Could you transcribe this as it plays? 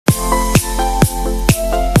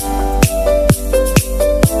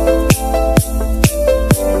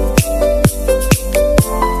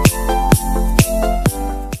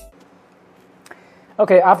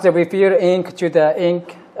Okay, after we fill ink to the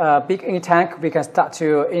big ink tank, we can start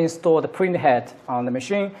to install the printhead on the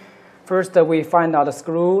machine. First, we find out the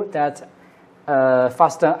screw that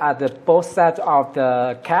fasten at the both sides of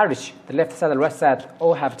the carriage. The left side and the right side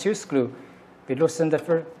all have two screws. We loosen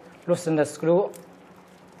the screw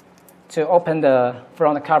to open the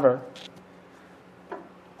front cover.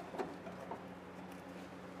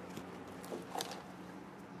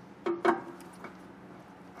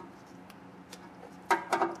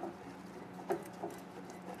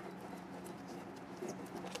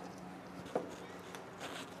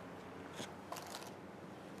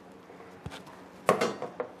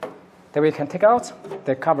 Then we can take out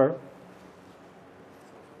the cover.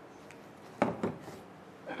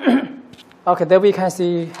 Okay, then we can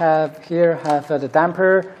see here the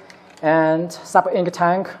damper and sub ink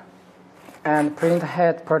tank and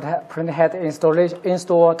printhead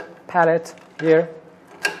installed palette here.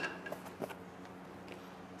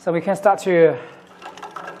 So we can start to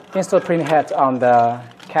install printhead on the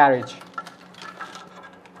carriage.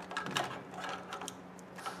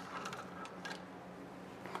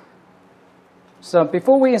 So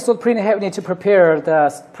before we install printhead, we need to prepare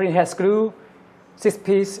the printhead screw,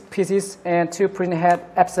 6 pieces, and 2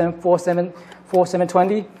 printhead Epson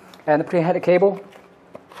 4720, and the printhead cable.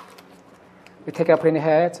 We take our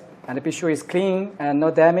printhead and be sure it's clean and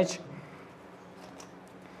no damage.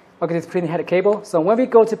 Okay, this printhead cable. So when we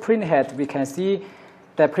go to printhead, we can see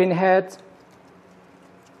the printhead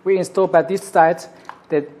we install by this side,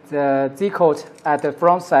 the Z-code at the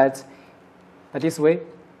front side this way.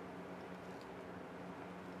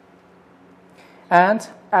 And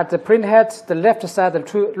at the printhead, the left side and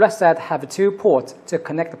the right side have 2 ports to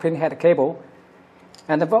connect the printhead cable.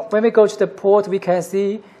 And when we go to the port, we can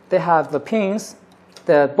see they have the pins.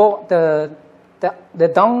 The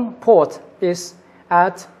down port is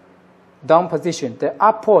at down position. The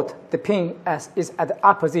up port, the pin is at the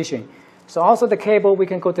up position. So also the cable, we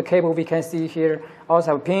can go to cable. We can see here also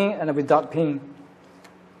have a pin and without pin.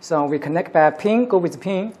 So we connect by pin, go with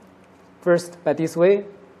pin first by this way.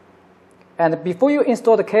 And before you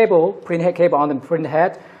install the cable, printhead cable on the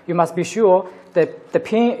printhead, you must be sure that the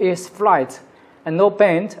pin is flat and no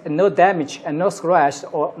bend and no damage and no scratch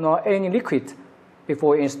or no any liquid.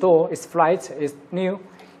 Before you install, it's flat, it's new,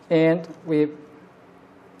 and we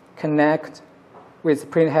connect with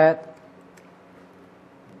printhead.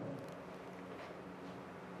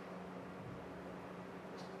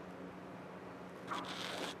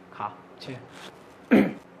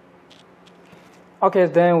 Okay,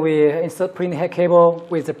 then we insert printhead cable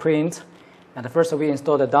with the print. And first we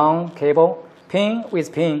install the down cable, pin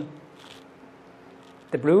with pin.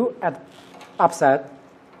 The blue at upside.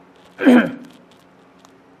 Pin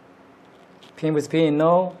with pin,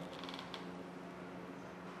 no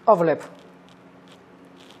overlap.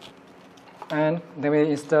 And then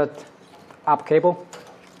we insert up cable.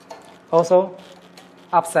 Also,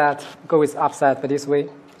 upside, go with upside by this way.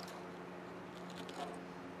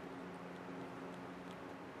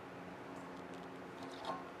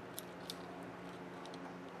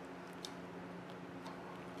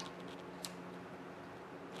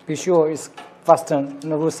 Be sure it's fastened,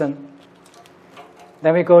 no loosen.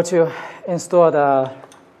 Then we go to install the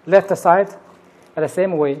left side at the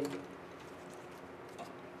same way.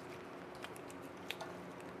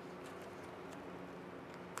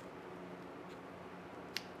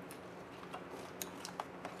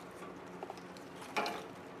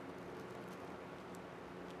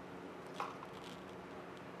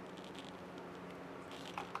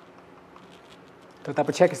 To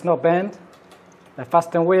double check it's not bent. The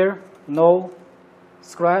fasten wear, no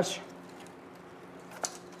scratch.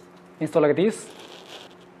 Install like this.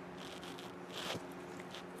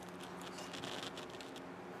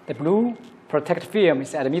 The blue protect film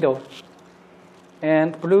is at the middle.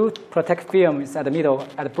 And blue protect film is at the middle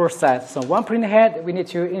at both sides. So one printhead, we need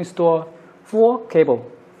to install 4 cable.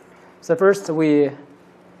 So first we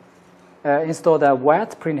install the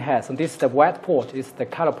white printhead. So this is the white port, this is the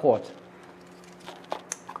color port.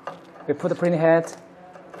 We put the printhead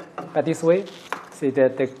by this way. See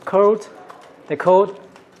the code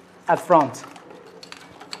at front.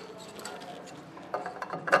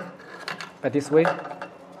 By this way.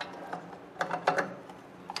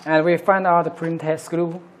 And we find out the printhead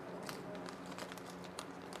screw.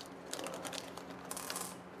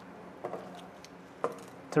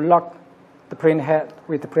 To lock the printhead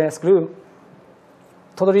with the printhead screw.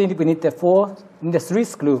 Totally we need the 3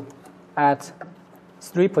 screw at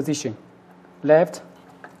 3 position. Left,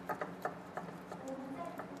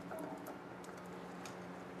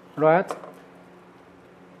 right,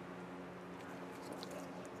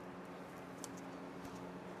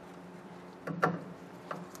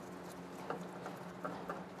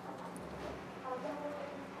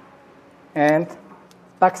 and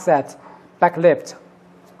back set, back lift.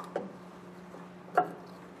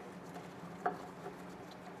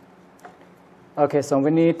 Okay, so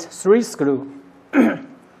we need 3 screws. And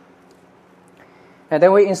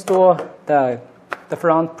then we install the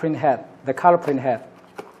front print head, the color print head.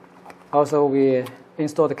 Also, we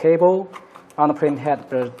install the cable on the print head,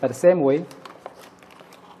 but the same way.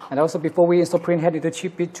 And also, before we install print head,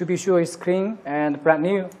 to be sure it's clean and brand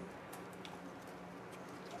new.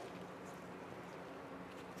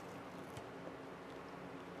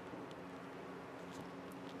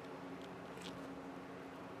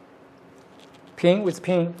 Pin with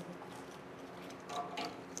pin.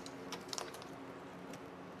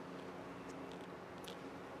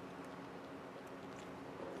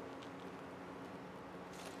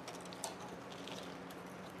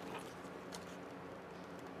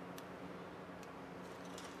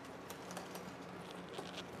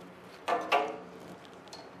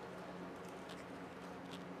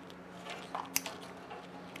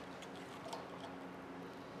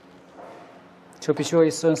 To be sure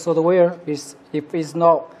it's installed wire. If it's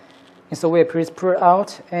not installed wire, please pull it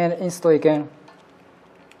out and install again.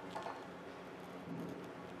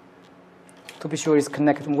 To be sure it's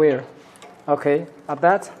connected wire. Okay, at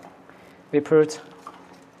that, we put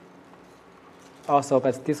also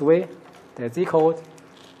but this way, the Z code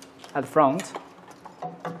at the front,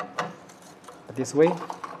 this way.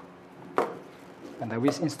 And then we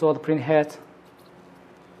install the print head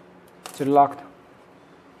to lock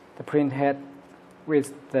the print head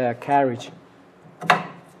with the carriage.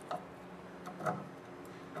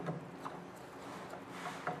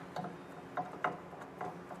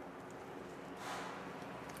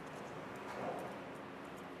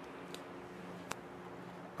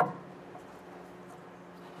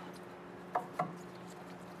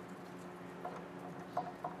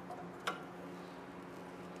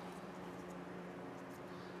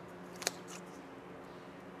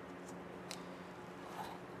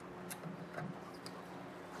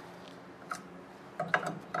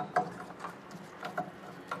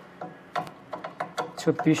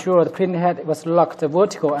 To be sure the print head was locked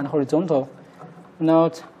vertical and horizontal,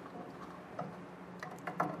 not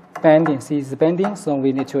bending. See, it's bending, so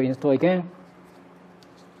we need to install again.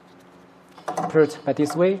 Put by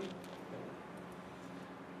this way,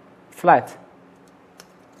 flat.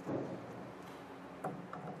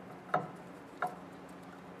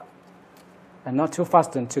 And not too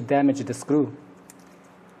fasten to damage the screw.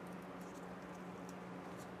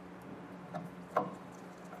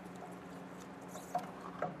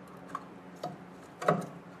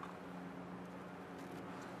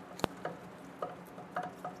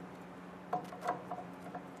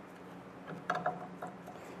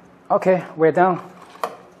 Okay, we're done.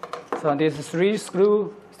 So this is 3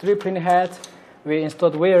 screw, 3 print head. We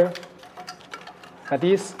installed wire like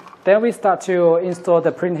this. Then we start to install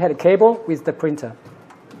the print head cable with the printer.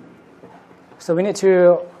 So we need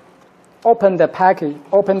to open the package,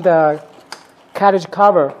 open the cartridge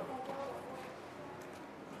cover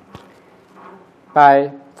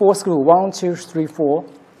by 4 screws, 1, 2, 3, 4.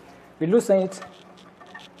 We loosen it.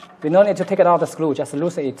 We don't need to take it out of the screw, just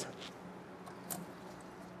loosen it.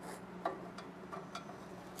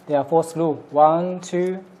 There are 4 screws, 1,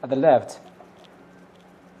 2 at the left,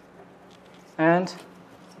 and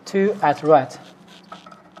 2 at right.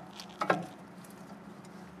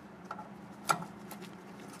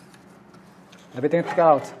 Everything took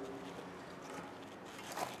out.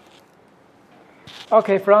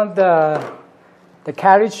 Okay, from the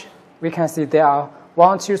carriage, we can see there are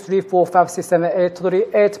 1, 2, 3, 4, 5, 6, 7, 8, totally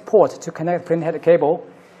 8 ports to connect print head cable.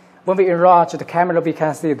 When we enlarge the camera, we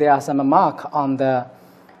can see there are some marks on the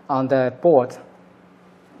board.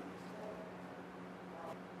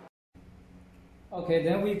 Okay,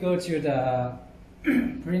 then we go to the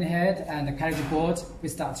print head and the carriage board. We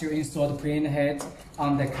start to install the print head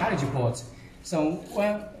on the carriage board. So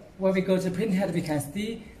when we go to the print head, we can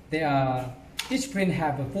see there are each print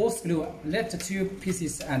have 4 screws, left 2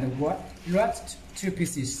 pieces and right 2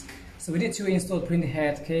 pieces. So we need to install the print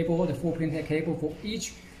head cable, the 4 print head cable for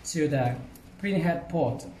each to the print head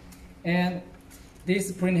port. And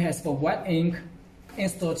this print has for white ink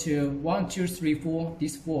installed to 1, 2, 3, 4,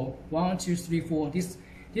 this 4, 1, 2, 3, 4, this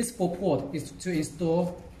 4 port is to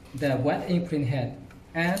install the white ink print head.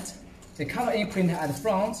 And the color ink print head at the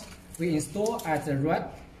front, we install at the right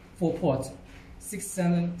 4 port, 5,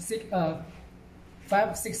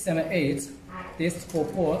 6, 7, 8, this 4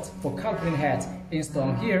 port for color print head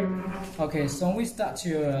installed here. Okay, so we start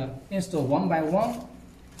to install one by one.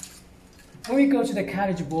 When we go to the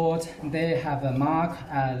carriage board, they have a mark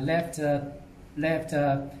left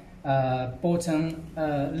button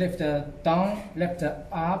left down, left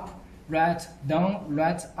up, right down,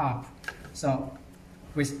 right up. So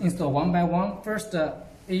we install one by one. First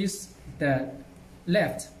is the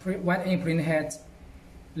left white ink printhead.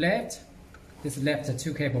 Left, this left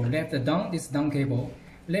 2 cable. Left down, this down cable.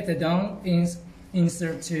 Left down is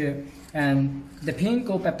insert to, and the pin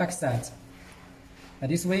go by back side.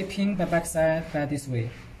 This way, pin by back side, by this way.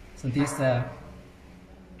 So this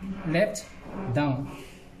left down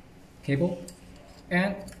cable,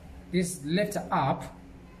 and this left up,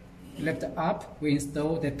 we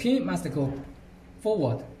install, the pin must go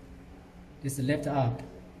forward. This is left up.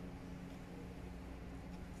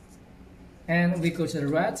 And we go to the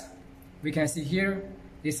right. We can see here,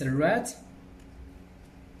 this is right,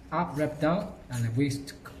 up, right, down, and we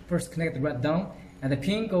first connect the right down, and the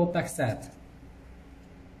pin go back side.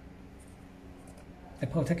 The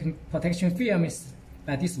protection film is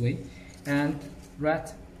by this way, and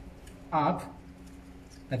right up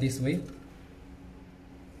by this way.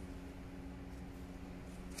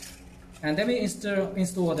 And then we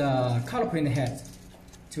install the color printhead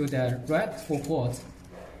to the right 4 ports.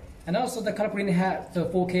 And also the color printhead, the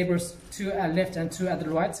 4 cables, 2 at left and 2 at the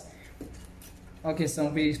right. Okay, so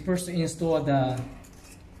we first install the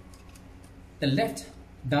left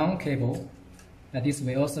down cable by this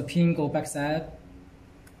way. Also pin go back side,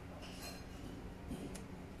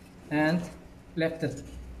 and left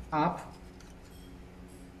up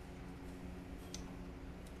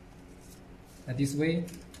this way,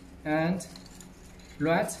 and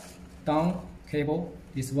right down cable,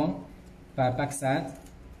 this one by back side,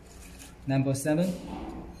 number 7,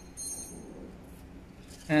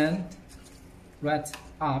 and right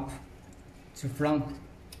up to front,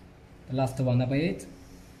 the last one, number 8,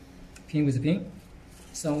 pin with pin.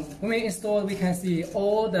 So when we install, we can see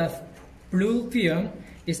all the blue film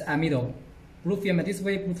is a middle. Blue film this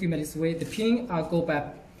way, blue film this way. The pin go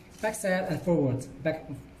back side and forward, back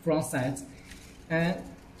front side. And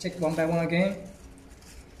check one by one again.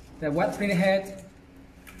 The white printhead,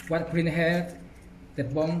 the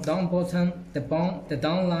down button, the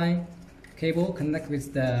down line cable connect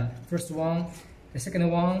with the first one. The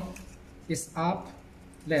second one is up,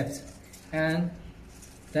 left, and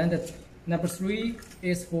then the number 3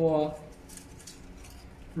 is for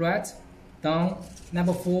right, down.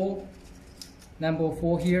 Number 4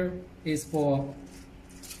 here is for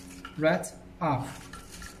right, up.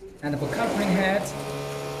 And for color printhead,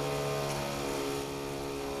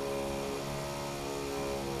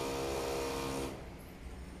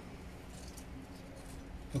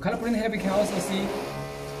 we can also see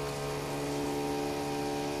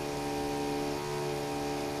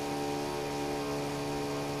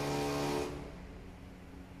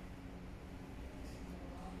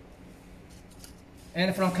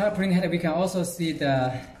and from color printhead we can also see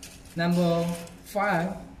the number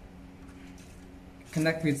 5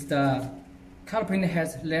 connect with the color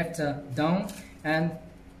printhead left down, and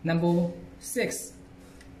number 6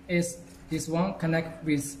 is this one connect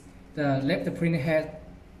with the left printhead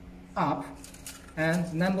up,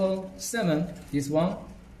 and number 7, this one,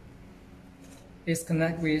 is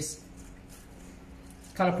connect with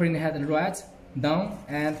color printhead right down,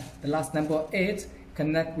 and the last number 8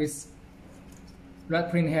 connect with right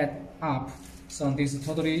printhead up. So this is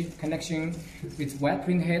totally connection with white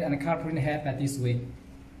printhead and color printhead by this way.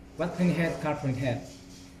 White printhead, color printhead.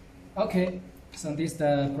 Okay, so this is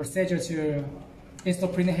the procedure to install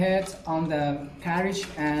printhead on the carriage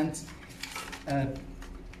and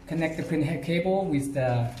connect the printhead cable with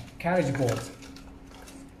the carriage board.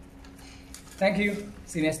 Thank you.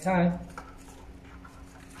 See you next time.